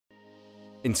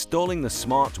Installing the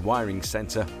smart wiring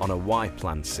center on a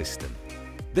Y-plan system.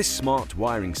 This smart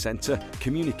wiring center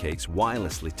communicates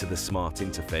wirelessly to the smart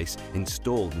interface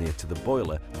installed near to the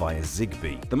boiler via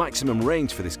Zigbee. The maximum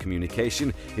range for this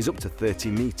communication is up to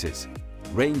 30 meters.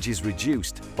 Range is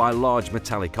reduced by large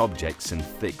metallic objects and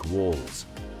thick walls.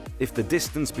 If the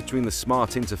distance between the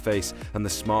smart interface and the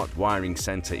smart wiring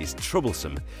center is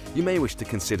troublesome, you may wish to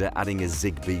consider adding a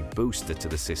Zigbee booster to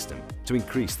the system to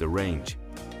increase the range.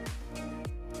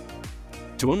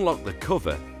 To unlock the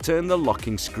cover, turn the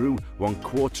locking screw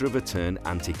 1/4 of a turn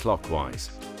anti-clockwise.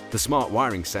 The smart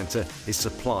wiring center is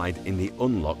supplied in the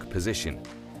unlock position.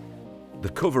 The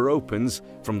cover opens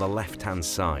from the left-hand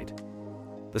side.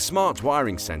 The smart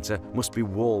wiring center must be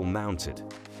wall mounted.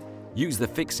 Use the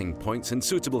fixing points and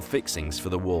suitable fixings for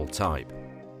the wall type.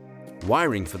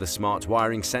 Wiring for the smart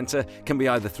wiring center can be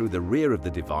either through the rear of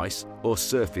the device or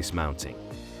surface mounting.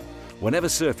 Whenever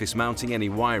surface mounting any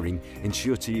wiring,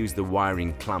 ensure to use the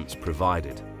wiring clamps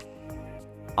provided.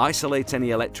 Isolate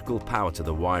any electrical power to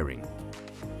the wiring.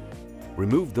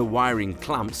 Remove the wiring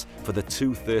clamps for the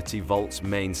 230 volts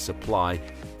mains supply.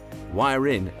 Wire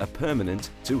in a permanent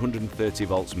 230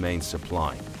 volts mains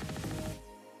supply.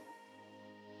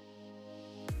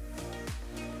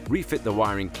 Refit the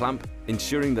wiring clamp,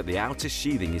 ensuring that the outer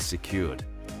sheathing is secured.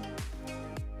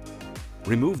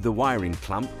 Remove the wiring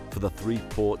clamp for the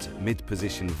 3-port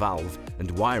mid-position valve and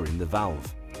wire in the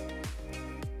valve.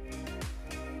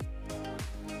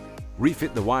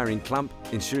 Refit the wiring clamp,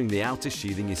 ensuring the outer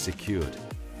sheathing is secured.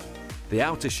 The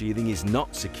outer sheathing is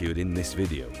not secured in this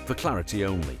video, for clarity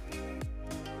only.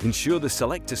 Ensure the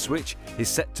selector switch is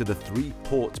set to the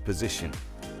 3-port position.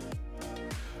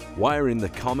 Wire in the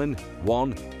common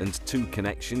 1 and 2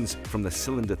 connections from the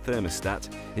cylinder thermostat,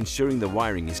 ensuring the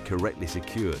wiring is correctly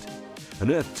secured. An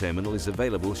earth terminal is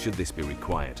available should this be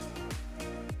required.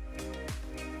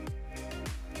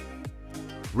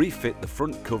 Refit the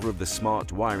front cover of the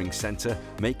smart wiring center,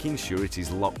 making sure it is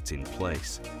locked in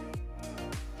place.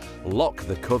 Lock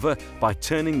the cover by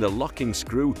turning the locking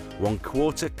screw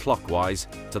 1/4 clockwise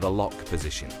to the lock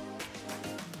position.